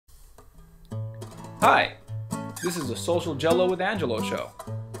Hi, this is the Social Gelo with Angelo show.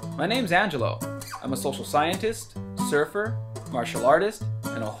 My name's Angelo. I'm a social scientist, surfer, martial artist,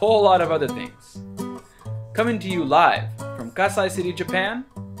 and a whole lot of other things. Coming to you live from Kasai City, Japan,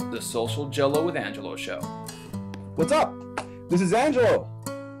 the Social Gelo with Angelo show. What's up? This is Angelo.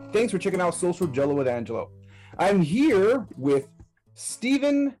 Thanks for checking out Social Gelo with Angelo. I'm here with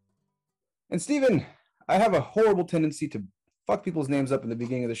Steven. And Steven, I have a horrible tendency to fuck people's names up in the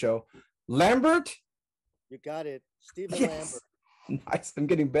beginning of the show. Lambert? You got it. Steven Yes. Lambert. Nice. I'm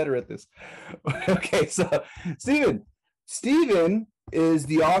getting better at this. Okay, so Steven is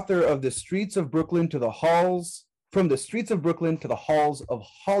the author of The Streets of Brooklyn to the Halls, From the Streets of Brooklyn to the Halls of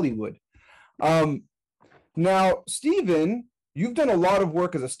Hollywood. Now, Steven, you've done a lot of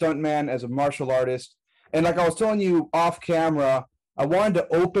work as a stuntman, as a martial artist. And like I was telling you off camera, I wanted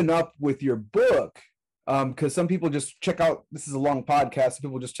to open up with your book because some people just check out, this is a long podcast, so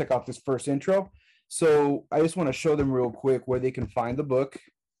people just check out this first intro. So I just want to show them real quick where they can find the book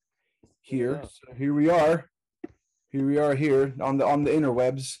here. Yeah. So here we are. Here on the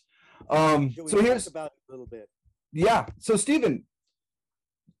interwebs. So here's about it a little bit. Yeah. So Steven,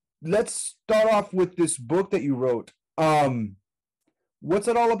 let's start off with this book that you wrote. What's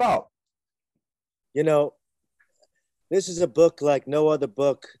it all about? You know, this is a book like no other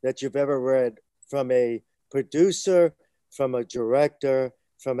book that you've ever read, from a producer, from a director,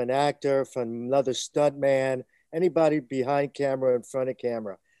 from an actor, from another stuntman, anybody behind camera, in front of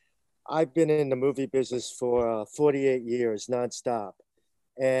camera. I've been in the movie business for 48 years nonstop.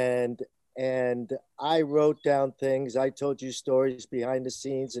 And I wrote down things. I told you stories behind the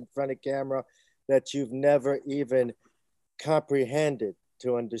scenes, in front of camera, that you've never even comprehended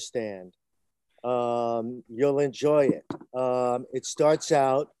to understand. You'll enjoy it. It starts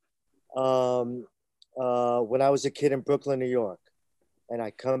out when I was a kid in Brooklyn, New York, and I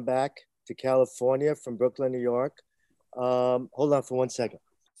come back to California from Brooklyn, New York. Hold on for 1 second.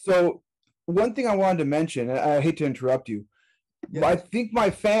 So one thing I wanted to mention, and I hate to interrupt you, Yeah. I think my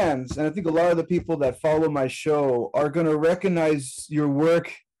fans, and I think a lot of the people that follow my show are going to recognize your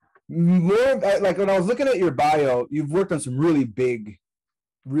work more. Like when I was looking at your bio, you've worked on some really big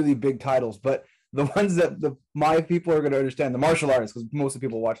titles, but the ones that my people are going to understand, the martial artists, because most of the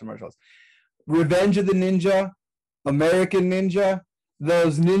people watch the martial arts, Revenge of the Ninja, American Ninja,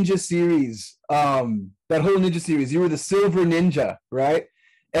 those ninja series, that whole ninja series, you were the Silver Ninja, right?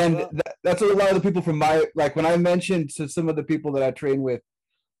 And Well, that's what a lot of the people from my, like when I mentioned to some of the people that I train with,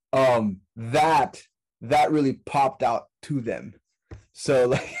 that really popped out to them. So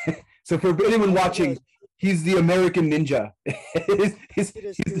like, so for anyone watching, he's the American Ninja. I did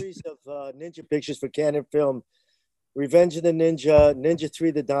a series of ninja pictures for Canon Film: Revenge of the Ninja, Ninja 3: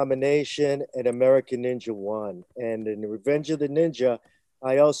 The Domination, and American Ninja 1. And in Revenge of the Ninja,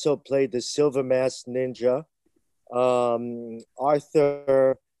 I also played the Silver Masked Ninja.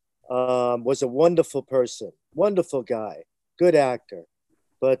 Arthur was a wonderful person, wonderful guy, good actor.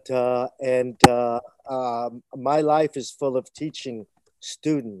 But my life is full of teaching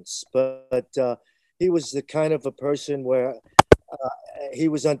students. But he was the kind of a person where he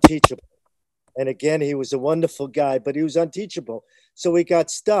was unteachable. And again, he was a wonderful guy, but he was unteachable. So he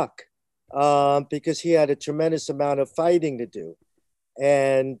got stuck because he had a tremendous amount of fighting to do.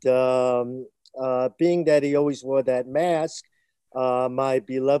 And being that he always wore that mask, my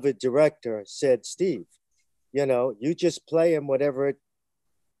beloved director said, Steve, you just play him whatever it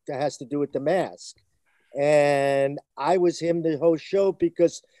has to do with the mask. And I was him the whole show,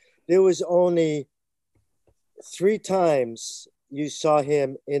 because there was only 3 times you saw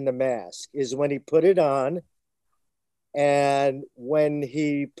him in the mask, is when he put it on, and when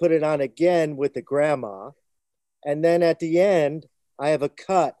he put it on again with the grandma. And then at the end, I have a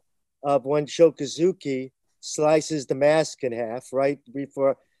cut of when Shokazuki slices the mask in half right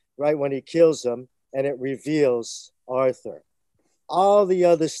when he kills him, and it reveals Arthur. All the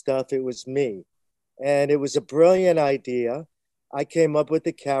other stuff, it was me. And it was a brilliant idea. I came up with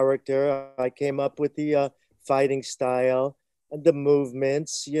the character. I came up with the fighting style and the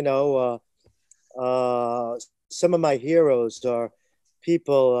movements. Some of my heroes are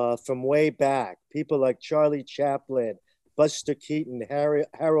people from way back, people like Charlie Chaplin, Buster Keaton,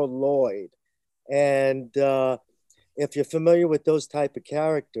 Harold Lloyd. And if you're familiar with those type of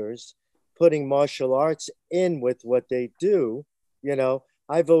characters, putting martial arts in with what they do,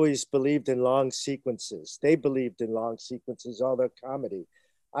 I've always believed in long sequences. They believed in long sequences, all their comedy.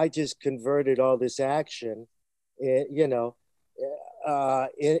 I just converted all this action,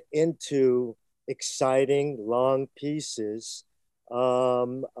 into exciting long pieces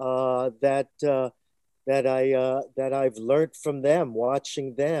that I've learned from them,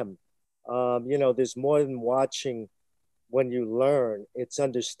 watching them. You know, there's more than watching when you learn, it's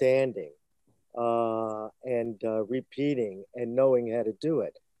understanding and repeating and knowing how to do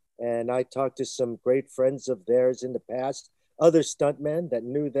it. And I talked to some great friends of theirs in the past, other stuntmen that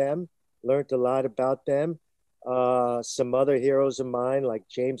knew them, learned a lot about them. Some other heroes of mine like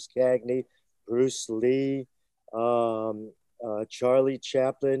James Cagney, Bruce Lee, Charlie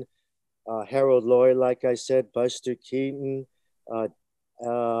Chaplin, Harold Lloyd, like I said, Buster Keaton, uh,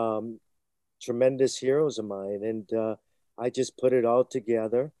 um, tremendous heroes of mine. And I just put it all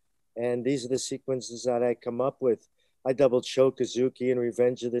together. And these are the sequences that I come up with. I doubled Sho Kozuki in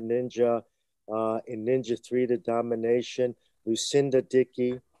Revenge of the Ninja, in Ninja 3 The Domination, Lucinda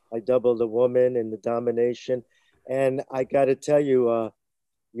Dickey. I doubled a woman in The Domination. And I got to tell you,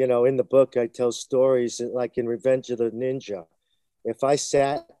 you know, in the book, I tell stories like in Revenge of the Ninja. If I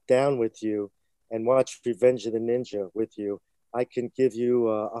sat down with you and watched Revenge of the Ninja with you, I can give you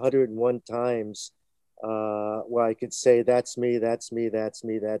 101 times where I could say, that's me, that's me, that's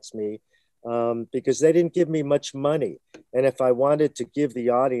me, that's me. Because they didn't give me much money. And if I wanted to give the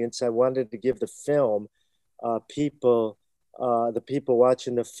audience, I wanted to give the film people, the people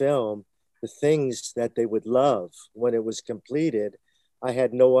watching the film, the things that they would love when it was completed. I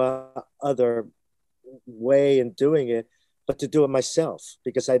had no other way in doing it but to do it myself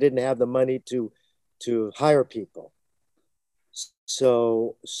because I didn't have the money to hire people.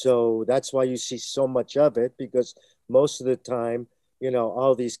 So that's why you see so much of it, because most of the time, you know,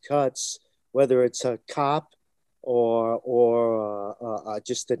 all these cuts, whether it's a cop or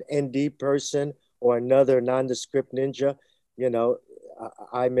just an ND person or another nondescript ninja, you know,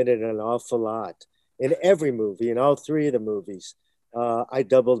 I'm in it an awful lot in every movie, in all three of the movies. I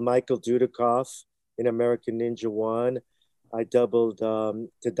doubled Michael Dudikoff in American Ninja 1. I doubled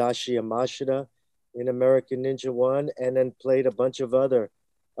Tadashi Yamashita in American Ninja 1, and then played a bunch of other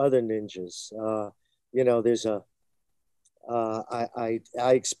ninjas. You know, there's a I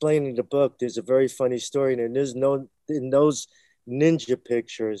explain in the book. There's a very funny story, and there's no in those ninja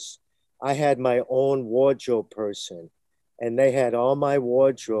pictures. I had my own wardrobe person, and they had all my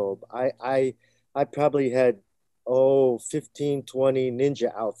wardrobe. I probably had 15, 20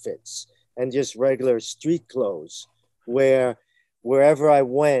 ninja outfits and just regular street clothes, where wherever I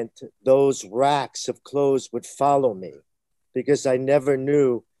went, those racks of clothes would follow me because I never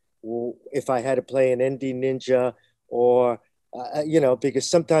knew if I had to play an indie ninja or, you know, because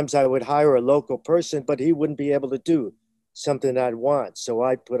sometimes I would hire a local person, but he wouldn't be able to do something I'd want. So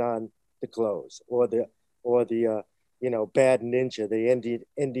I'd put on the clothes or the you know, bad ninja, the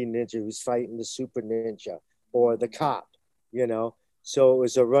indie ninja who's fighting the super ninja or the cop, you know. So it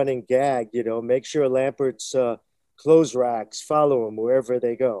was a running gag, you know, make sure Lambert's clothes racks follow him wherever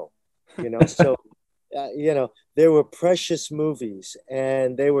they go, you know. So you know, they were precious movies,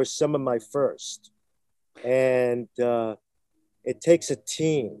 and they were some of my first. And it takes a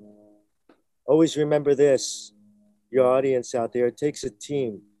team. Always remember this, your audience out there. It takes a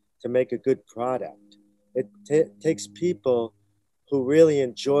team to make a good product. It takes people who really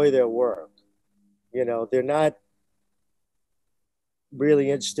enjoy their work. You know, they're not really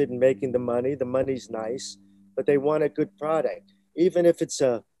interested in making the money. The money's nice, but they want a good product. Even if it's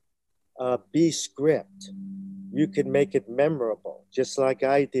a B script, you can make it memorable, just like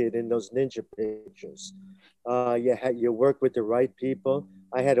I did in those ninja pictures. You work with the right people.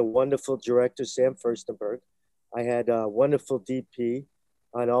 I had a wonderful director, Sam Furstenberg. I had a wonderful DP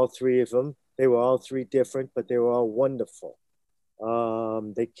on all three of them. They were all three different, but they were all wonderful.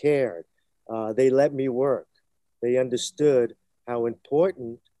 They cared. They let me work. They understood how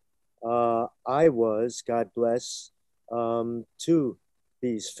important I was, God bless, to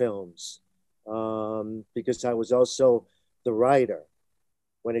these films, because I was also the writer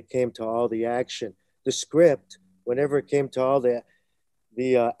when it came to all the action. The script, whenever it came to all the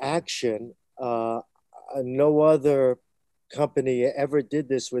action, no other company ever did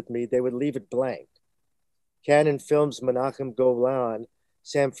this with me. They would leave it blank. Canon Films, Menachem Golan,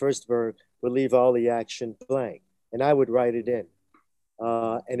 Sam Furstenberg would leave all the action blank, and I would write it in.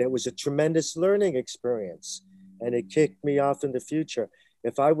 And it was a tremendous learning experience, and it kicked me off in the future.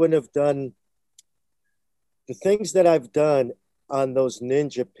 If I wouldn't have done the things that I've done on those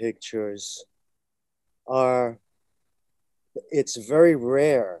ninja pictures, are it's very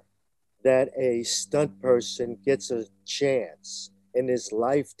rare that a stunt person gets a chance in his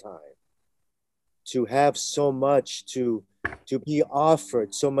lifetime to have so much to be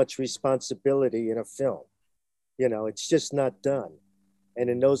offered so much responsibility in a film. You know, it's just not done. And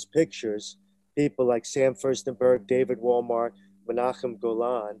in those pictures, people like Sam Furstenberg, David Walmart, Menachem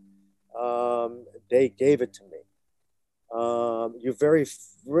Golan, they gave it to me. You very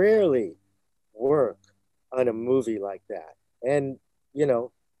rarely work on a movie like that. And, you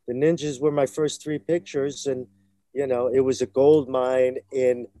know, the ninjas were my first three pictures, and, you know, it was a gold mine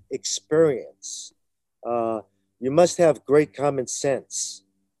in experience. Uh, you must have great common sense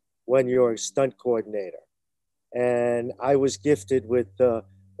when you're a stunt coordinator. And I was gifted with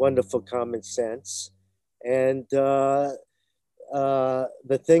wonderful common sense. And the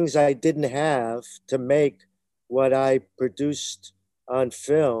things I didn't have to make what I produced on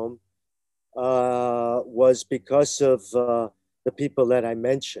film was because of the people that I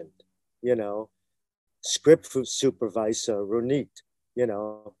mentioned, you know, script supervisor, Ronit, you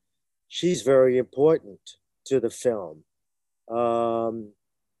know, she's very important to the film. Um,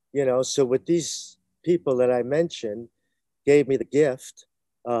 you know, so with these people that I mentioned, gave me the gift,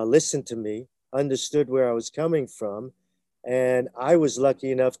 listened to me, understood where I was coming from. And I was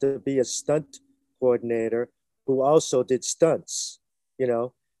lucky enough to be a stunt coordinator who also did stunts. You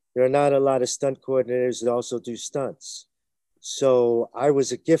know, there are not a lot of stunt coordinators that also do stunts. So I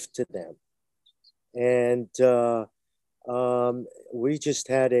was a gift to them. And we just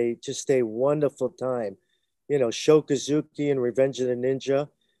had a wonderful time. You know, Shokazuki and Revenge of the Ninja,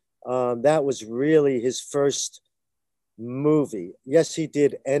 that was really his first movie. Yes, he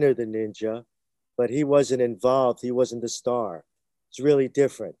did Enter the Ninja, but he wasn't involved. He wasn't the star. It's really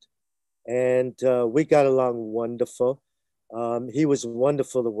different. And we got along wonderful. He was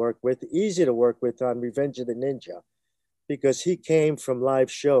wonderful to work with, easy to work with on Revenge of the Ninja because he came from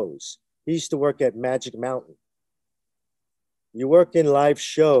live shows. He used to work at Magic Mountain. You work in live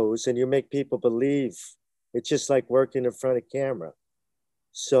shows and you make people believe. It's just like working in front of camera.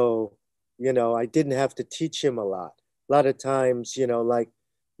 So, you know, I didn't have to teach him a lot. A lot of times, you know, like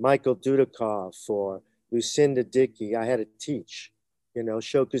Michael Dudikoff or Lucinda Dickey, I had to teach. You know,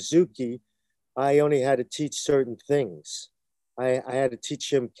 Shokazuki, I only had to teach certain things. I had to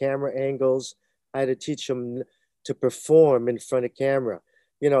teach him camera angles. I had to teach him to perform in front of camera.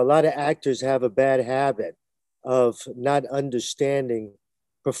 You know, a lot of actors have a bad habit of not understanding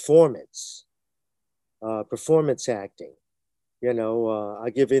performance, performance acting. You know,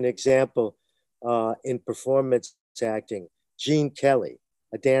 I'll give you an example in performance acting. Gene Kelly,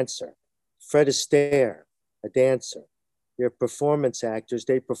 a dancer. Fred Astaire, a dancer. They're performance actors.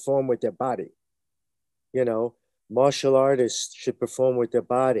 They perform with their body. You know, martial artists should perform with their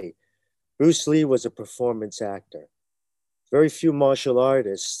body. Bruce Lee was a performance actor. Very few martial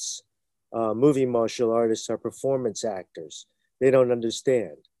artists, movie martial artists, are performance actors. They don't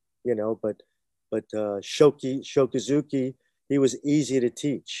understand, you know. But Shokazuki, he was easy to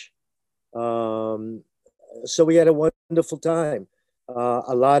teach. So we had a wonderful time.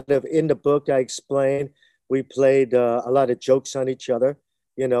 A lot of in the book I explained, we played a lot of jokes on each other.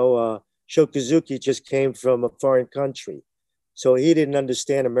 You know, Shokazuki just came from a foreign country, so he didn't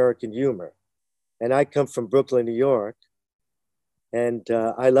understand American humor. And I come from Brooklyn, New York, and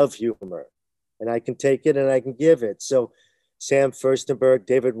I love humor, and I can take it and I can give it. So Sam Furstenberg,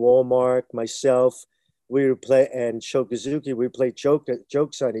 David Walmark, myself, we would play, and Shokazuki, we played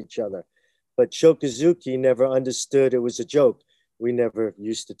jokes on each other. But Shokazuki never understood it was a joke. We never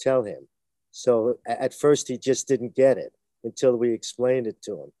used to tell him. So at first he just didn't get it until we explained it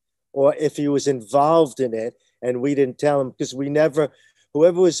to him. Or if he was involved in it and we didn't tell him, because we never,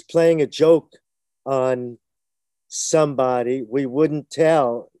 whoever was playing a joke on somebody, we wouldn't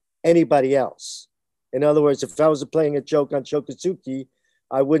tell anybody else. In other words, if I was playing a joke on Shokazuki,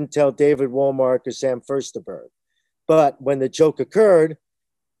 I wouldn't tell David Walmark or Sam Furstenberg. But when the joke occurred,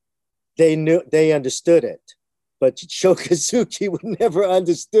 they understood it. But Shokazuki would never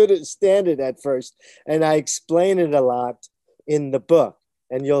understand it at first. And I explain it a lot in the book,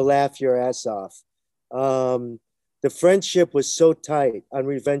 and you'll laugh your ass off. The friendship was so tight on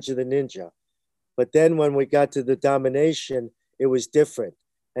Revenge of the Ninja. But then when we got to the domination, it was different.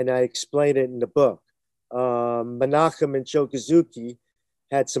 And I explained it in the book. Menachem and Shokazuki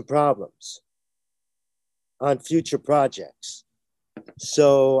had some problems on future projects.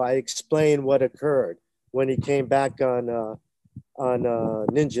 So I explained what occurred when he came back on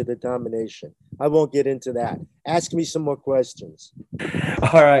Ninja the Domination. I won't get into that. Ask me some more questions.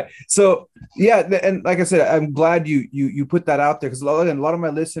 All right. So yeah, and like I said, I'm glad you put that out there, because a lot of my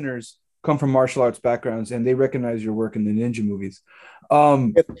listeners come from martial arts backgrounds and they recognize your work in the ninja movies.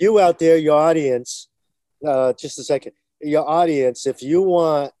 If you out there, your audience, just a second, your audience, if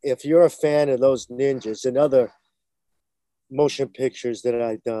you're a fan of those ninjas and other motion pictures that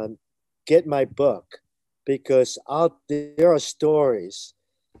I've done, get my book, because there are stories,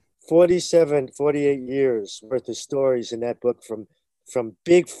 48 years worth of stories in that book, from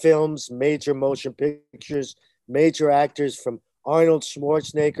big films, major motion pictures, major actors from Arnold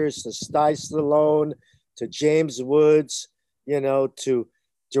Schwarzenegger to Sly Stallone to James Woods, to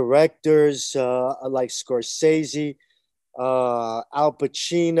directors like Scorsese, Al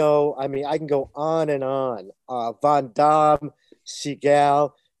Pacino. I mean, I can go on and on. Van Damme,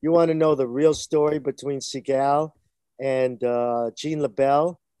 Seagal. You want to know the real story between Seagal and Jean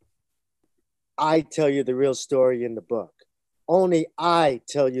LaBelle? I tell you the real story in the book. Only I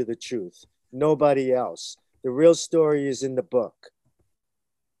tell you the truth. Nobody else. The real story is in the book.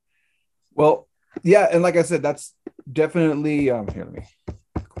 Well, yeah, and like I said, that's definitely here. Let me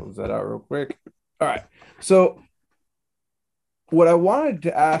close that out real quick. All right. So, what I wanted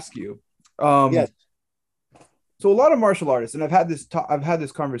to ask you, Yes. So a lot of martial artists, and I've had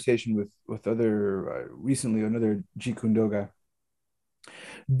this conversation with other recently another Jeet Kune Do guy.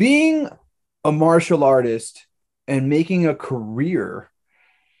 Being a martial artist and making a career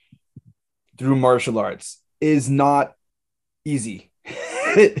through martial arts is not easy.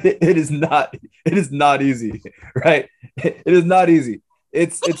 It is not. It is not easy, right? It is not easy.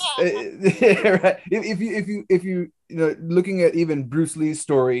 It's right. If you looking at even Bruce Lee's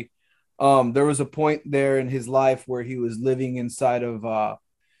story, there was a point there in his life where he was living inside of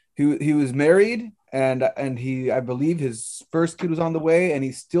he was married, and he, I believe, his first kid was on the way, and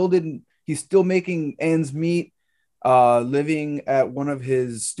he's still making ends meet, living at one of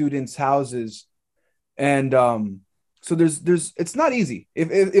his students' houses. And so there's it's not easy.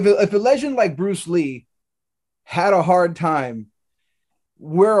 If a legend like Bruce Lee had a hard time,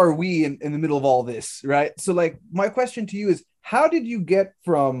 where are we in the middle of all this, right? So like my question to you is, how did you get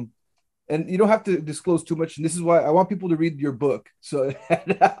from, and you don't have to disclose too much, and this is why I want people to read your book, so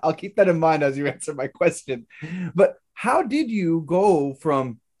I'll keep that in mind as you answer my question, but how did you go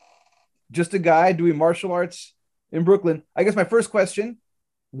from just a guy doing martial arts in Brooklyn? I guess my first question,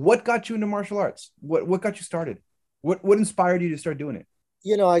 what got you into martial arts? What got you started? What inspired you to start doing it?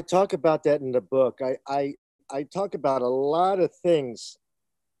 I talk about that in the book. I talk about a lot of things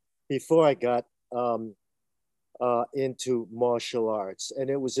before I got into martial arts, and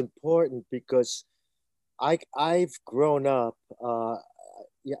it was important because I've grown up. I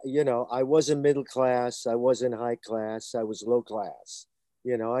wasn't middle class. I wasn't high class. I was low class.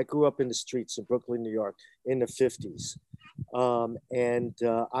 I grew up in the streets of Brooklyn, New York, in the 50s.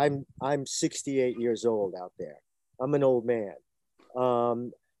 I'm 68 years old out there. I'm an old man.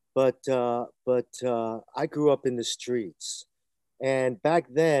 But I grew up in the streets, and back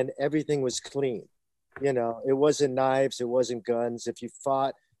then everything was clean. It wasn't knives, it wasn't guns. If you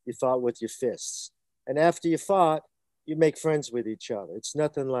fought with your fists, and after you fought, you make friends with each other. It's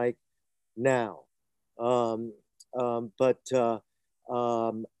nothing like now. But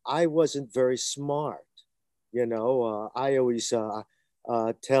I wasn't very smart. I always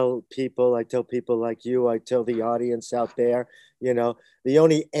tell people like you, I tell the audience out there, the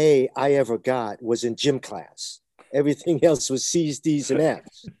only A I ever got was in gym class. Everything else was C's, D's, and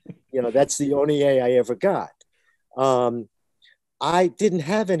F's. That's the only A I ever got. I didn't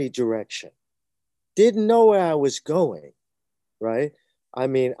have any direction, didn't know where I was going, right? I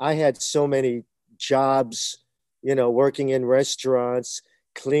mean, I had so many jobs, working in restaurants,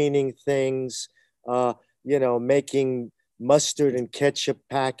 cleaning things, making mustard and ketchup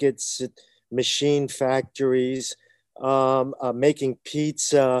packets at machine factories, making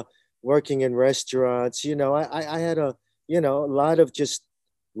pizza, working in restaurants. I had a lot of just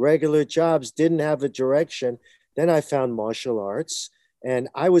regular jobs, didn't have a direction. Then I found martial arts, and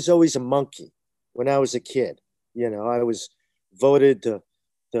I was always a monkey when I was a kid. I was voted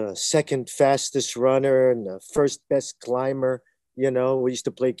the second fastest runner and the first best climber. We used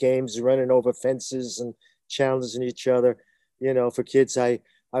to play games running over fences and challenging each other. For kids, I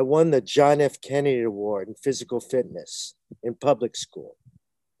won the John F. Kennedy Award in physical fitness in public school,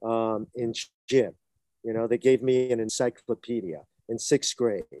 in gym. They gave me an encyclopedia in sixth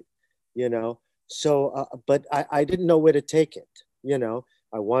grade, but I didn't know where to take it.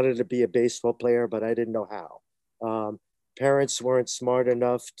 I wanted to be a baseball player, but I didn't know how. Parents weren't smart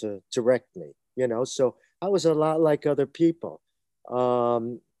enough to direct me, so I was a lot like other people.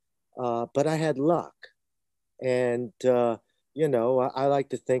 But I had luck. And, I like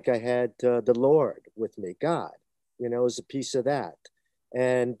to think I had the Lord with me, God, it was a piece of that.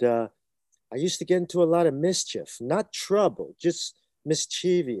 And I used to get into a lot of mischief, not trouble, just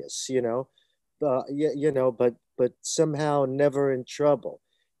mischievous, but somehow never in trouble.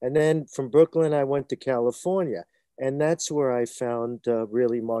 And then from Brooklyn, I went to California, and that's where I found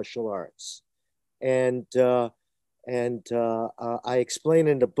really martial arts. And I explain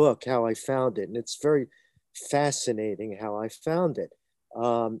in the book how I found it, and it's very fascinating how I found it.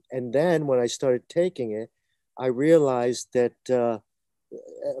 And then when I started taking it, I realized that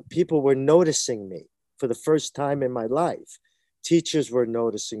people were noticing me for the first time in my life. Teachers were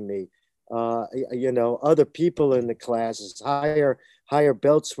noticing me. Other people in the classes, higher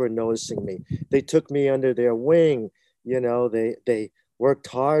belts were noticing me. They took me under their wing. They worked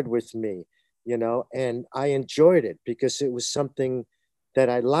hard with me. And I enjoyed it because it was something that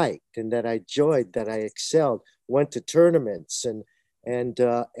I liked and that I enjoyed, that I excelled. Went to tournaments and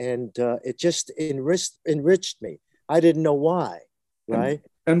it just enriched me. I didn't know why, right?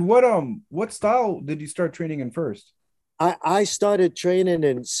 And what style did you start training in first? I started training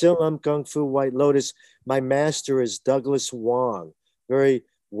in Silam Kung Fu White Lotus. My master is Douglas Wong, very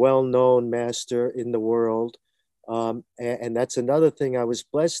well-known master in the world. And that's another thing I was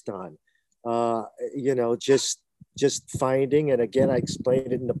blessed on. Just finding, and again, I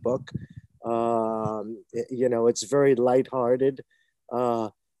explained it in the book. It's very lighthearted,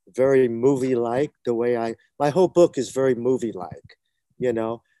 very movie-like. My whole book is very movie-like. You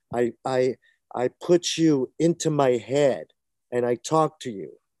know, I put you into my head and I talk to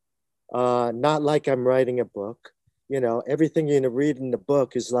you, not like I'm writing a book. Everything you're going to read in the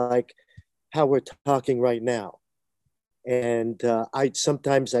book is like how we're talking right now. And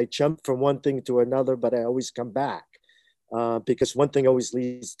sometimes I jump from one thing to another, but I always come back because one thing always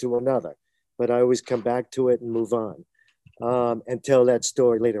leads to another. But I always come back to it and move on and tell that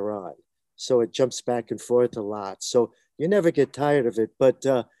story later on. So it jumps back and forth a lot. So you never get tired of it. But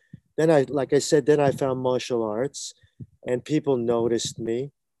like I said, then I found martial arts and people noticed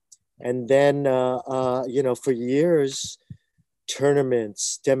me. And then, for years,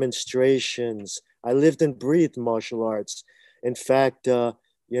 tournaments, demonstrations, I lived and breathed martial arts. In fact, Doug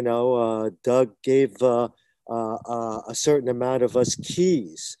gave a certain amount of us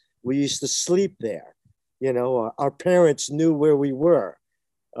keys. We used to sleep there. Our parents knew where we were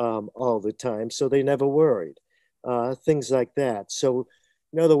all the time, so they never worried. Things like that. So,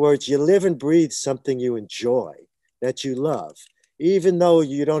 in other words, you live and breathe something you enjoy, that you love, even though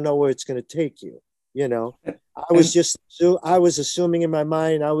you don't know where it's going to take you. I was assuming in my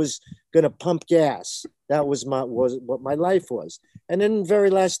mind I was going to pump gas. That was what my life was. And then the very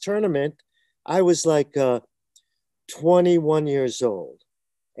last tournament, I was like 21 years old,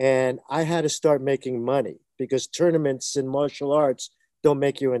 and I had to start making money because tournaments in martial arts don't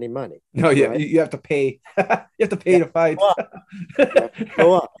make you any money. No, yeah, right? you have to pay. You have to pay to fight.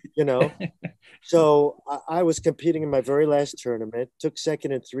 Go up, So I was competing in my very last tournament, took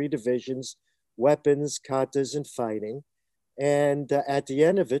second in 3 divisions, weapons, katas, and fighting. And at the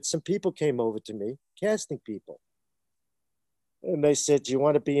end of it, some people came over to me, casting people. And they said, "Do you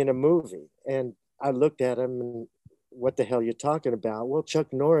want to be in a movie?" And I looked at them and, "What the hell are you talking about?" "Well,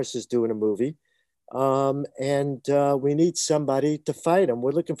 Chuck Norris is doing a movie. And we need somebody to fight him.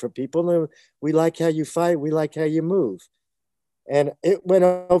 We're looking for people. And we like how you fight. We like how you move." And it went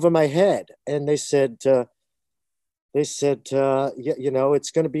over my head. And they said, it's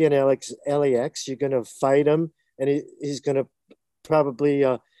going to be an LAX. You're going to fight him, and he's going to probably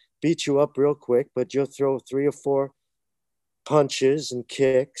beat you up real quick, but you'll throw 3 or 4 punches and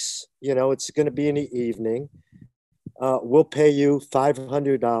kicks. It's going to be in the evening. We'll pay you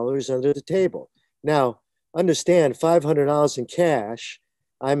 $500 under the table. Now, understand, $500 in cash.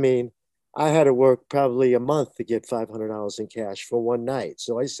 I mean, I had to work probably a month to get $500 in cash for one night.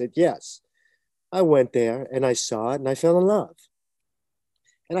 So I said, yes. I went there and I saw it and I fell in love.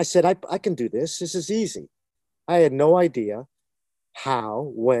 And I said, I can do this. This is easy. I had no idea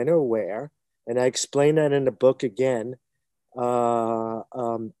how, when, or where. And I explained that in the book again. But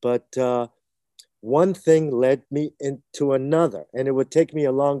one thing led me into another, and it would take me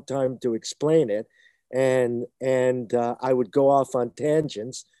a long time to explain it. And I would go off on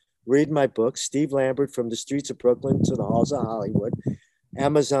tangents, read my book, Steve Lambert, From the Streets of Brooklyn to the Halls of Hollywood,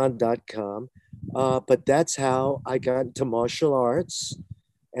 Amazon.com. But that's how I got into martial arts,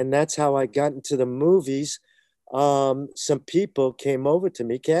 and that's how I got into the movies. Some people came over to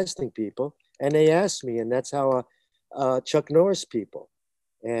me, casting people, and they asked me, and that's how Chuck Norris people.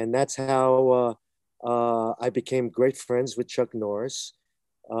 And that's how I became great friends with Chuck Norris.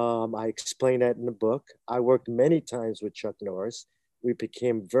 I explain that in the book. I worked many times with Chuck Norris. We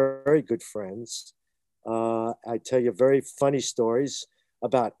became very, very good friends. I tell you very funny stories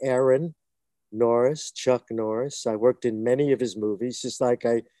about Aaron Norris, Chuck Norris. I worked in many of his movies, just like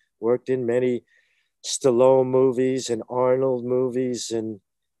I worked in many Stallone movies and Arnold movies. And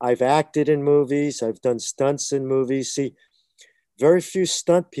I've acted in movies. I've done stunts in movies. See, very few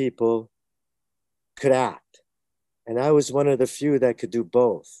stunt people could act. And I was one of the few that could do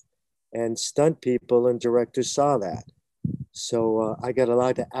both. And stunt people and directors saw that. So I got a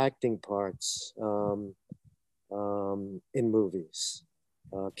lot of acting parts. in movies,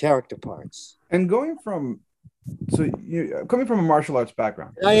 character parts. And coming from a martial arts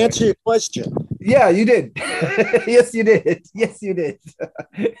background. Did I answer your question? Yeah, you did. Yes, you did. Yes, you did.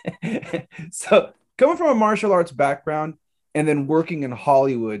 So coming from a martial arts background and then working in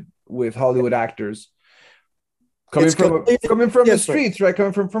Hollywood with Hollywood actors, coming from the streets, right?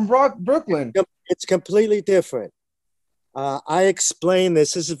 Coming from Brooklyn. It's completely different. I explain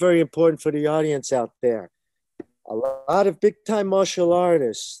this. This is very important for the audience out there. A lot of big time martial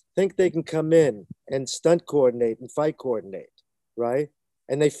artists think they can come in and stunt coordinate and fight coordinate, right?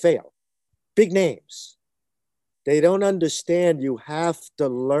 And they fail. Big names. They don't understand you have to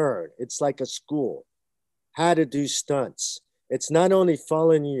learn. It's like a school, how to do stunts. It's not only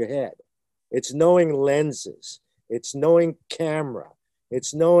following your head, it's knowing lenses, it's knowing camera,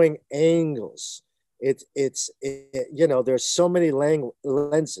 it's knowing angles. There's so many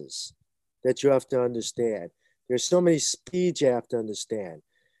lenses that you have to understand. There's so many speeds you have to understand.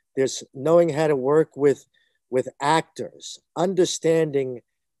 There's knowing how to work with actors, understanding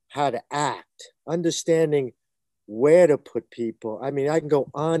how to act, understanding where to put people. I mean, I can go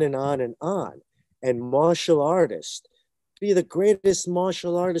on and on and on. And martial artists, be the greatest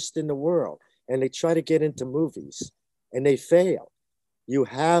martial artist in the world, and they try to get into movies and they fail. You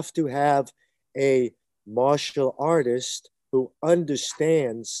have to have a martial artist who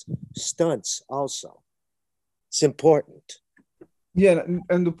understands stunts also. It's important. Yeah,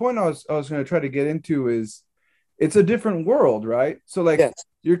 and the point I was going to try to get into is it's a different world, right? So like yes.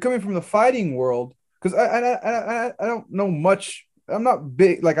 You're coming from the fighting world, because I don't know much. I'm not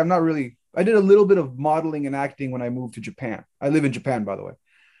big, like I'm not really. I did a little bit of modeling and acting when I moved to Japan. I live in Japan, by the way.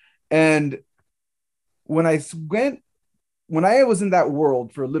 And when I was in that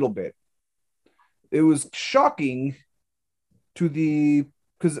world for a little bit, it was shocking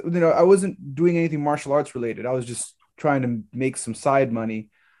because I wasn't doing anything martial arts related. I was just trying to make some side money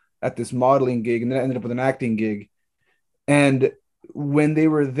at this modeling gig, and then I ended up with an acting gig. And when they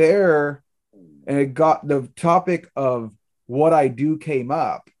were there and it got the topic of what I do came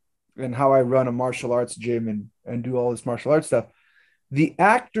up and how I run a martial arts gym and do all this martial arts stuff, the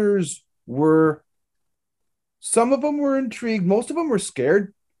actors some of them were intrigued. Most of them were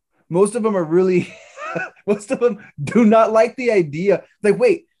scared. Most of them are really, most of them do not like the idea. Like,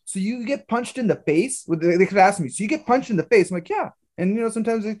 wait, so you get punched in the face? They could ask me, so you get punched in the face? I'm like, yeah. And,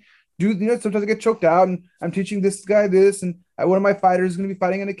 sometimes they do, sometimes I get choked out, and I'm teaching this guy this, and one of my fighters is going to be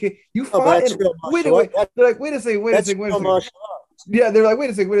fighting in a cage. You fight. Wait. They're like, wait a second. Yeah, they're like, wait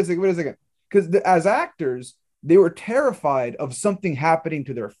a second. Because as actors, they were terrified of something happening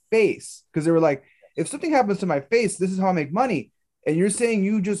to their face, because they were like, if something happens to my face, this is how I make money. And you're saying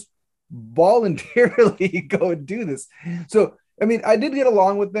you just voluntarily go and do this. So, I mean, I did get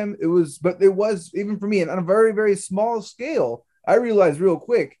along with them. But it was, even for me, and on a very, very small scale, I realized real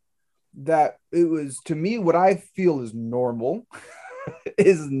quick that it was, to me, what I feel is normal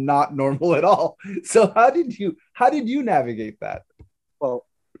is not normal at all. So how did you navigate that? Well,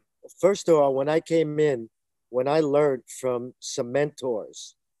 first of all, when I came in, when I learned from some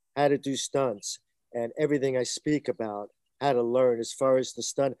mentors how to do stunts and everything I speak about, how to learn as far as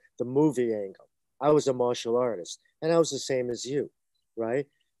the movie angle, I was a martial artist, and I was the same as you, right?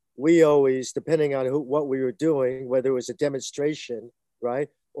 We always, depending on what we were doing, whether it was a demonstration, right,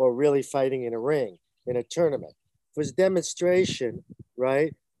 or really fighting in a ring, in a tournament. If it was demonstration,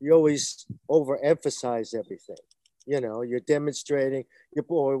 right, you always overemphasize everything. You're demonstrating,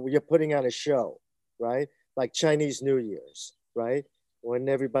 you're putting on a show, right? Like Chinese New Year's, right? When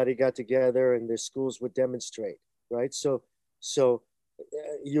everybody got together and their schools would demonstrate, right? So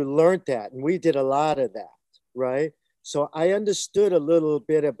you learned that, and we did a lot of that, right? So I understood a little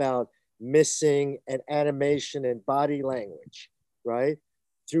bit about missing and animation and body language, right?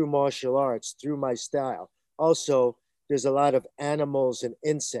 Through martial arts, through my style. Also, there's a lot of animals and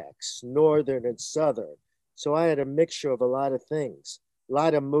insects, northern and southern. So I had a mixture of a lot of things, a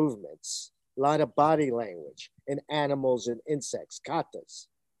lot of movements, a lot of body language in animals and insects, katas,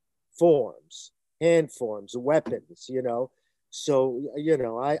 forms, hand forms, weapons, So,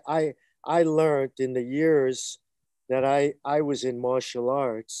 I learned in the years that I was in martial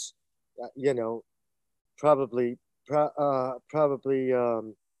arts, probably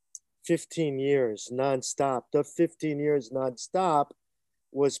 15 years nonstop. The 15 years nonstop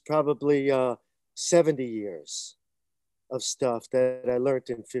was probably 70 years of stuff that I learned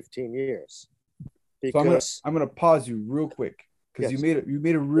in 15 years. Because so I'm gonna pause you real quick, because yes. you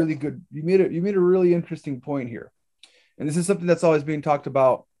made a really interesting point here. And this is something that's always being talked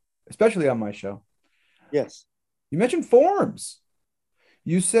about, especially on my show. Yes. You mentioned forms.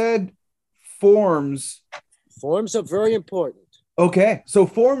 You said forms Forms are very important. Okay, so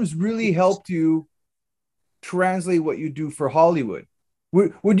forms really helped you translate what you do for Hollywood.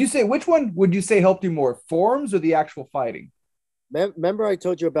 Would you say, which one would you say helped you more, forms or the actual fighting? Remember I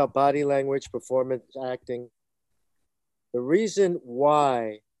told you about body language, performance acting? The reason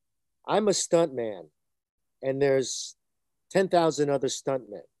why I'm a stuntman and there's 10,000 other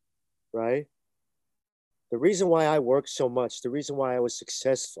stuntmen, right? The reason why I worked so much, the reason why I was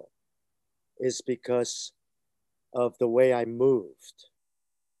successful is because of the way I moved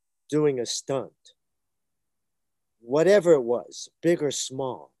doing a stunt. Whatever it was, big or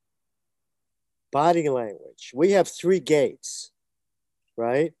small. Body language. We have three gates,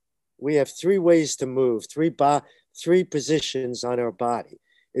 right? We have three ways to move, three positions on our body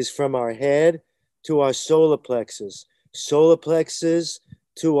is from our head to our solar plexus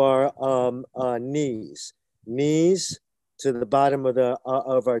to our knees, knees to the bottom of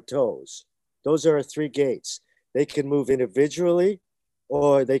our toes. Those are our three gates. They can move individually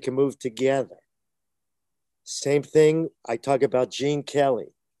or they can move together. Same thing, I talk about Gene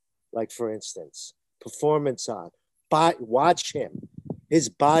Kelly, like for instance, performance art. Watch him, his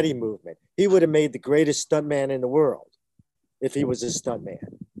body movement. He would have made the greatest stuntman in the world if he was a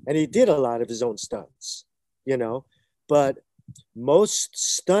stuntman. And he did a lot of his own stunts, you know. But most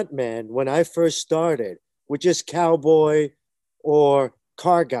stuntmen, when I first started, were just cowboy or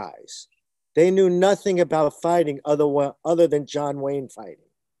car guys. They knew nothing about fighting other than John Wayne fighting.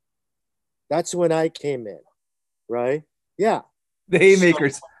 That's when I came in, right? Yeah. The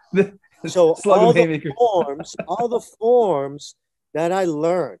haymakers. So Slug of haymakers. all the forms that I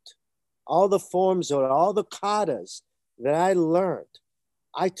learned, all the forms or all the katas that I learned,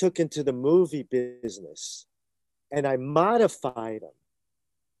 I took into the movie business and I modified them,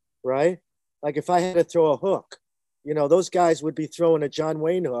 right? Like if I had to throw a hook, you know, those guys would be throwing a John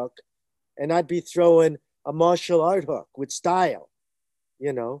Wayne hook and I'd be throwing a martial art hook with style,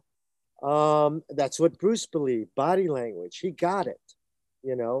 you know. That's what Bruce believed, body language. He got it,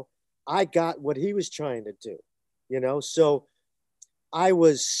 you know. I got what he was trying to do, you know. So I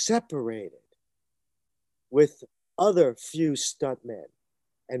was separated with other few stuntmen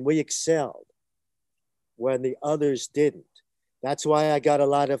and we excelled when the others didn't. That's why I got a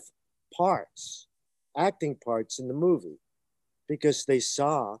lot of parts, acting parts in the movie, because they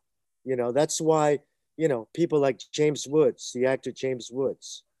saw, you know, that's why, you know, people like James Woods, the actor James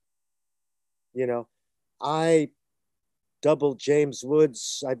Woods, you know, I doubled James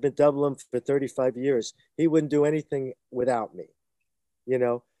Woods. I've been doubling him for 35 years. He wouldn't do anything without me. You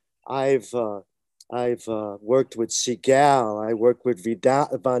know, I've worked with Seagal. I worked with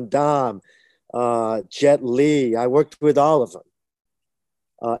Van Damme, Jet Li. I worked with all of them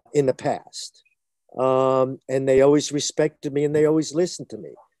in the past. And they always respected me and they always listened to me.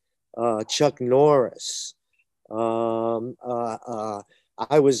 Chuck Norris. I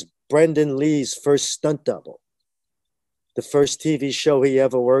was Brendan Lee's first stunt double. The first TV show he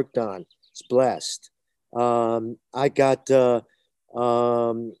ever worked on. It's blessed. I got the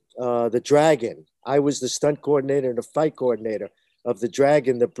Dragon. I was the stunt coordinator and the fight coordinator of the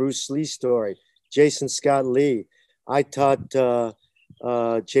Dragon, the Bruce Lee story. Jason Scott Lee. I taught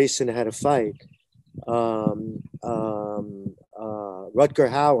Jason how to fight. Rutger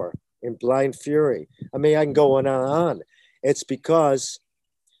Hauer in Blind Fury. I mean, I can go on and on. It's because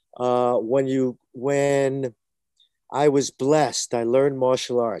when I was blessed, I learned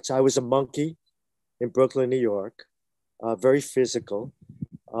martial arts. I was a monkey in Brooklyn, New York, very physical,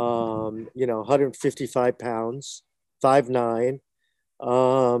 you know, 155 pounds, 5'9".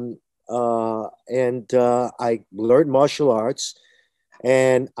 And I learned martial arts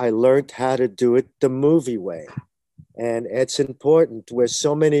and I learned how to do it the movie way. And it's important where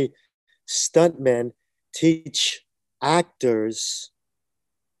so many stuntmen teach actors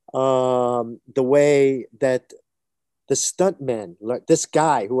the way that the stuntmen, like this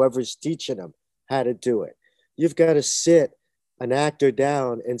guy, whoever's teaching them how to do it. You've got to sit an actor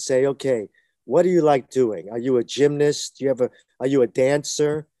down and say, okay, what do you like doing? Are you a gymnast? Are you a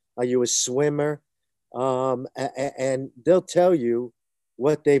dancer? Are you a swimmer? And they'll tell you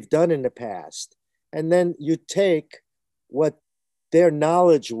what they've done in the past. And then you take what their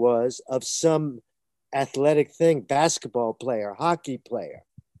knowledge was of some athletic thing, basketball player, hockey player,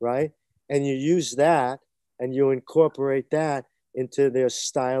 right? And you use that and you incorporate that into their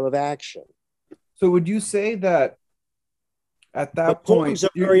style of action. So would you say that at that point, forms are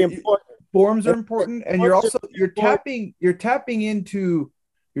very important. Forms are important, and you're tapping into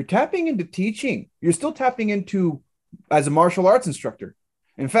teaching. You're still tapping into as a martial arts instructor,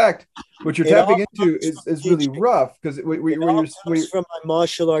 In fact, what you're It all tapping into comes from is really teaching. rough because It all comes from my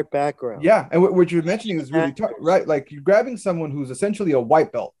martial art background. yeah, and what you're mentioning is really right. Like you're grabbing someone who's essentially a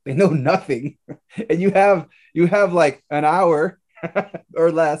white belt. They know nothing, and you have like an hour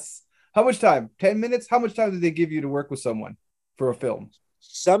or less. How much time? 10 minutes? How much time do they give you to work with someone for a film?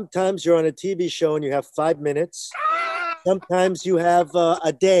 Sometimes you're on a TV show and you have 5 minutes. Sometimes you have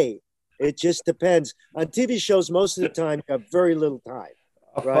a day. It just depends. On TV shows, most of the time you have very little time.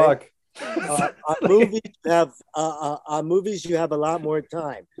 Oh, right? fuck. On movies you have a lot more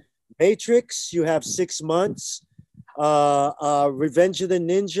time. Matrix, you have 6 months. Revenge of the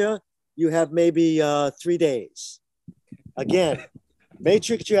Ninja, you have maybe 3 days. Again,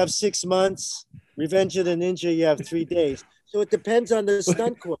 Matrix, you have 6 months. Revenge of the Ninja, you have 3 days. So it depends on the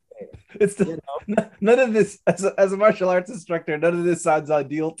stunt coordinator. It's the, none of this as a martial arts instructor. None of this sounds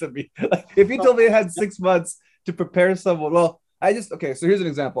ideal to me. Like if you told me I had 6 months to prepare someone, well, okay. So here's an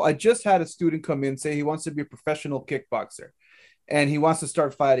example. I just had a student come in say he wants to be a professional kickboxer, and he wants to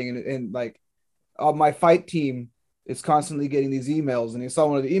start fighting. And like, my fight team is constantly getting these emails, and he saw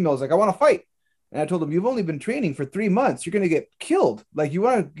one of the emails like, "I want to fight." And I told him, "You've only been training for 3 months. You're gonna get killed. Like you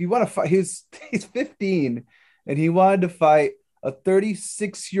want to fight." He's 15, and he wanted to fight a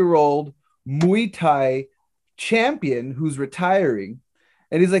 36-year-old Muay Thai champion who's retiring.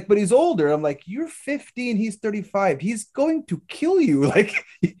 And he's like, "But he's older." I'm like, "You're 15, he's 35. He's going to kill you." Like,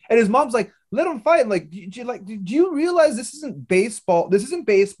 and his mom's like, "Let him fight." I'm like, do you realize this isn't baseball? This isn't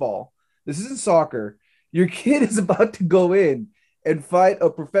baseball. This isn't soccer. Your kid is about to go in and fight a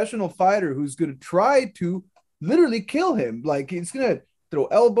professional fighter who's going to try to literally kill him. Like, he's going to throw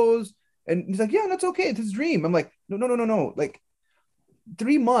elbows. And he's like, "Yeah, that's okay. It's his dream." I'm like, no. Like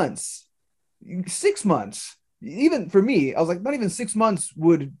 3 months, 6 months, even for me, I was like, not even 6 months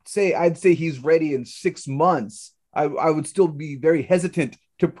I'd say he's ready in 6 months. I would still be very hesitant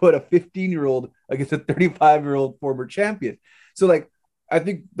to put a 15-year-old against a 35-year-old former champion. So like, I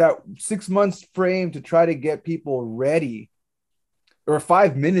think that 6 months frame to try to get people ready, or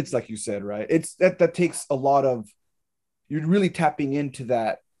 5 minutes, like you said, right? It's that takes a lot of, you're really tapping into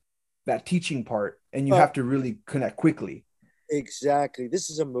that teaching part, and you have to really connect quickly. Exactly. This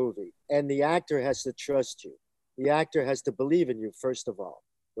is a movie, and the actor has to trust you. The actor has to believe in you, first of all,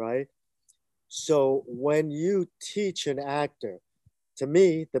 right? So when you teach an actor, to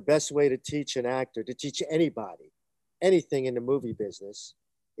me, the best way to teach an actor, to teach anybody, anything in the movie business,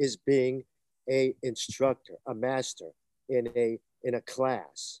 is being a instructor, a master in a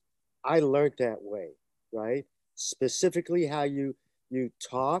class. I learned that way, right? Specifically how you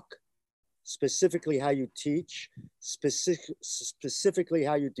talk, specifically how you teach, specifically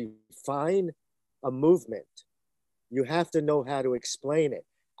how you define a movement. You have to know how to explain it.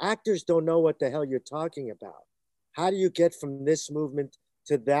 Actors don't know what the hell you're talking about. How do you get from this movement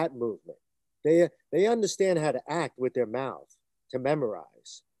to that movement? They understand how to act with their mouth, to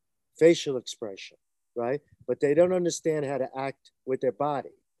memorize facial expression, right? But they don't understand how to act with their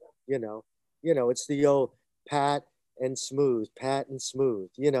body. It's the old pat and smooth,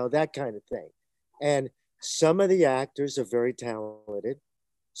 that kind of thing. And some of the actors are very talented.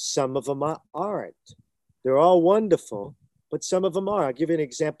 Some of them aren't. They're all wonderful, but some of them are. I'll give you an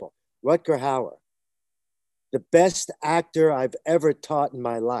example. Rutger Hauer, the best actor I've ever taught in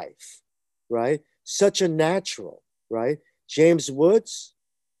my life, right? Such a natural, right? James Woods,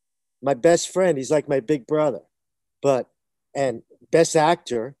 my best friend. He's like my big brother, and best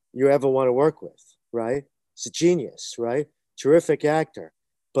actor you ever want to work with, right? He's a genius, right? Terrific actor.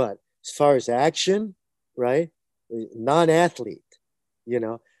 But as far as action, right? Non-athlete,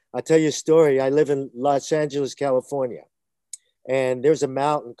 I'll tell you a story. I live in Los Angeles, California, and there's a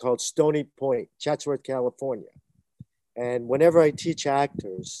mountain called Stony Point, Chatsworth, California. And whenever I teach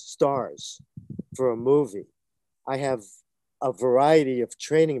actors, stars, for a movie, I have a variety of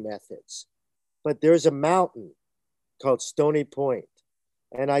training methods. But there's a mountain called Stony Point,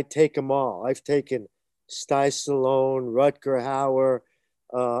 and I take them all. I've taken Sty Stallone, Rutger Hauer,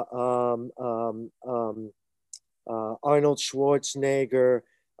 Arnold Schwarzenegger,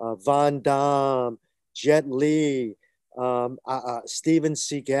 Van Damme, Jet Li, Steven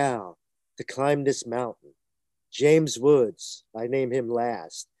Seagal, to climb this mountain. James Woods, I name him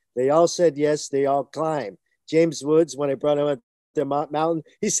last. They all said yes, they all climbed. James Woods, when I brought him up the mountain,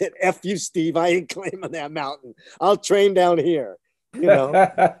 he said, "F you, Steve, I ain't climbing that mountain. I'll train down here."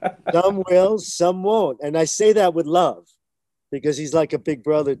 Some will, some won't. And I say that with love because he's like a big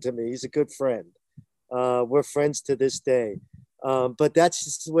brother to me. He's a good friend. We're friends to this day. But that's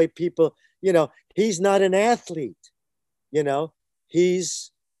just the way people, he's not an athlete.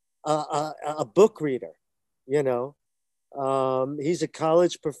 He's a book reader, He's a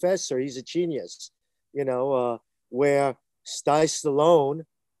college professor. He's a genius, where Sty Stallone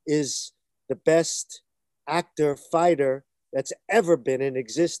is the best actor fighter that's ever been in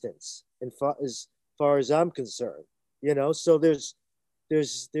existence, as far as I'm concerned. So there's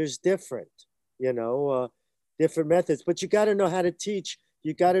different, different methods, but you got to know how to teach.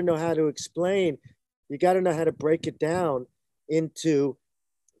 You got to know how to explain. You got to know how to break it down into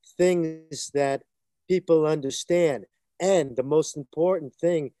things that people understand. And the most important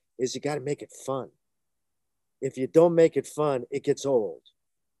thing is you got to make it fun. If you don't make it fun, it gets old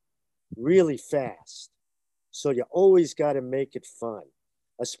really fast. So you always got to make it fun,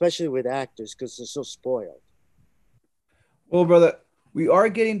 especially with actors because they're so spoiled. Well, brother, we are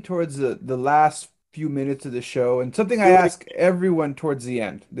getting towards the last few minutes of the show, and something I ask everyone towards the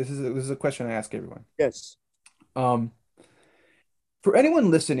end. This is a question I ask everyone. Yes. Um, for anyone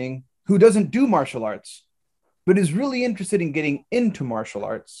listening who doesn't do martial arts, but is really interested in getting into martial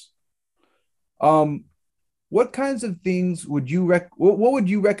arts, what kinds of things would you what would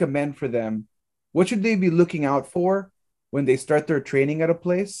you recommend for them? What should they be looking out for when they start their training at a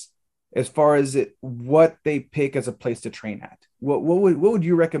place, as far as what they pick as a place to train at? What would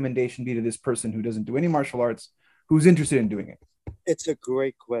your recommendation be to this person who doesn't do any martial arts, who's interested in doing it? It's a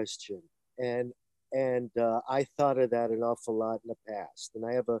great question, and I thought of that an awful lot in the past, and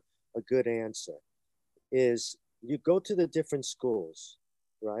I have a good answer. Is you go to the different schools,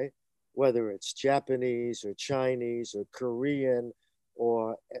 right? Whether it's Japanese or Chinese or Korean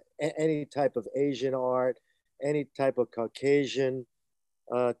or any type of Asian art, any type of Caucasian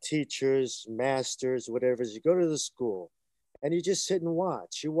teachers, masters, whatever. You go to the school and you just sit and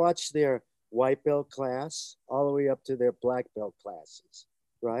watch. You watch their white belt class all the way up to their black belt classes,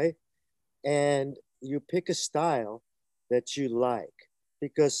 right? And you pick a style that you like,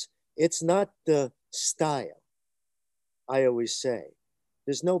 because it's not the style. I always say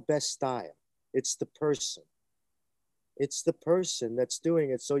there's no best style. It's the person. It's the person that's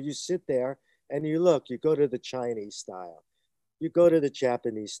doing it. So you sit there and you look, you go to the Chinese style, you go to the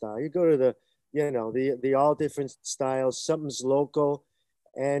Japanese style, you go to the all different styles, something's local,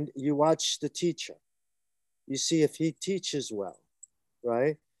 and you watch the teacher. You see if he teaches well,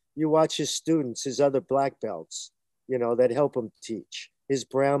 right? You watch his students, his other black belts, that help him teach, his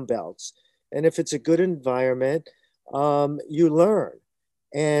brown belts. And if it's a good environment, you learn.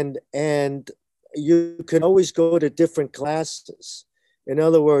 And you can always go to different classes. In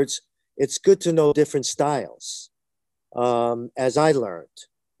other words, it's good to know different styles. As I learned,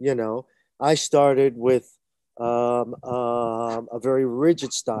 I started with a very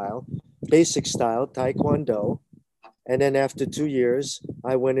rigid style, basic style, Taekwondo. And then after 2 years,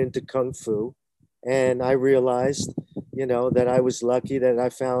 I went into Kung Fu, and I realized, that I was lucky that I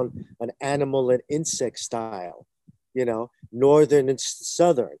found an animal and insect style, northern and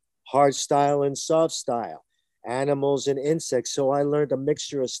southern, hard style and soft style, animals and insects. So I learned a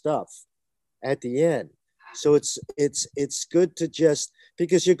mixture of stuff at the end. So it's good to just,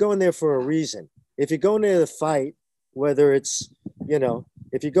 because you're going there for a reason. If you're going there to fight, whether it's,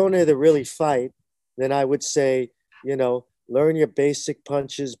 if you're going there to really fight, then I would say, learn your basic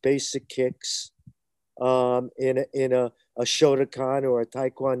punches, basic kicks, in a Shotokan or a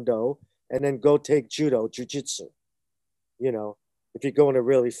Taekwondo, and then go take judo, jujitsu, if you're going to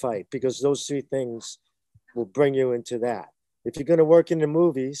really fight, because those three things will bring you into that. If you're going to work in the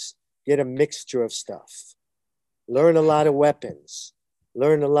movies, get a mixture of stuff. Learn a lot of weapons.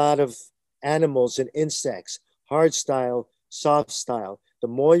 Learn a lot of animals and insects, hard style, soft style. The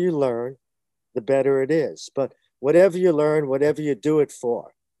more you learn, the better it is. But whatever you learn, whatever you do it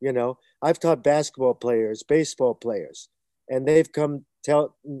for, I've taught basketball players, baseball players, and they've come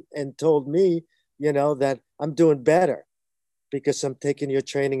told me, that I'm doing better because I'm taking your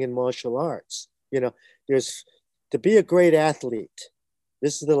training in martial arts. There's, to be a great athlete,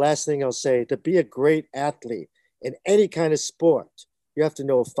 this is the last thing I'll say, to be a great athlete in any kind of sport, you have to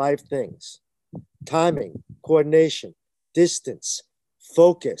know 5 things: timing, coordination, distance,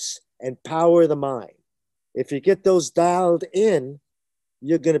 focus, and power of the mind. If you get those dialed in,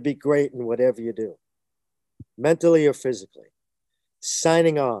 you're going to be great in whatever you do, mentally or physically.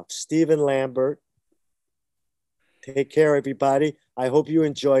 Signing off, Steven Lambert. Take care, everybody. I hope you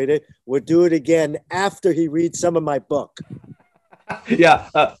enjoyed it. We'll do it again after he reads some of my book. Yeah.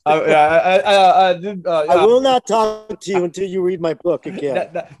 I will not talk to you until you read my book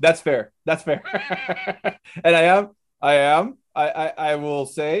again. That's fair. That's fair. And I will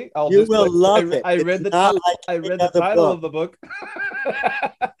say, you will love it. I read the title of the book.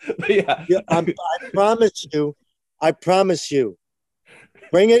 But yeah. I promise you,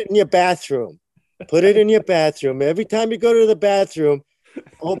 bring it in your bathroom. Put it in your bathroom. Every time you go to the bathroom,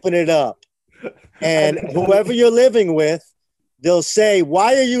 open it up. And whoever you're living with, they'll say,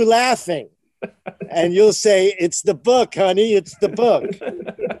 "Why are you laughing?" And you'll say, "It's the book, honey. It's the book."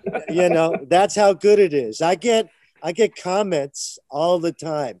 You know, that's how good it is. I get comments all the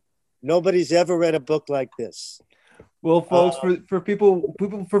time. Nobody's ever read a book like this. Well, folks, for people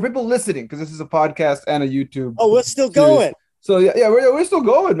listening, because this is a podcast and a YouTube. Oh, we're still series. going. So yeah, we're still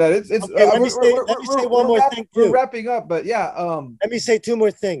going, man. It's Okay, let me say one more thing too. We're wrapping up, but yeah. Let me say two more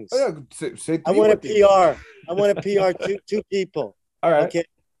things. Oh, yeah, say I want to PR. I want to PR two people. All right. Okay.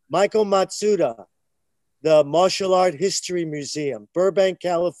 Michael Matsuda, the Martial Art History Museum, Burbank,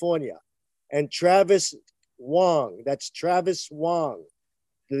 California, and Travis Wong. That's Travis Wong,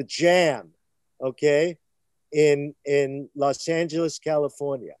 the Jam. Okay. In Los Angeles,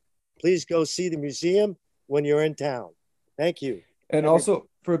 California. Please go see the museum when you're in town. Thank you. And also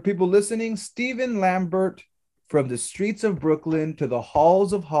for people listening, Steven Lambert, From the Streets of Brooklyn to the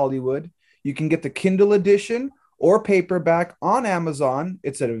Halls of Hollywood. You can get the Kindle edition or paperback on Amazon.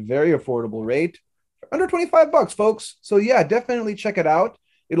 It's at a very affordable rate, under $25, folks. So yeah, definitely check it out.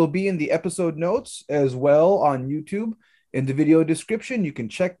 It'll be in the episode notes as well on YouTube. In the video description, you can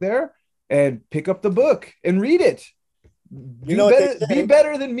check there and pick up the book and read it. Be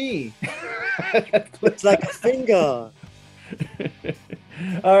better than me. It's like a finger.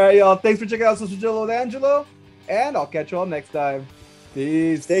 All right, y'all. Thanks for checking out Social Gelo with Angelo, and I'll catch you all next time.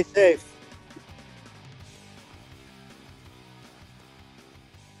 Peace. Stay safe.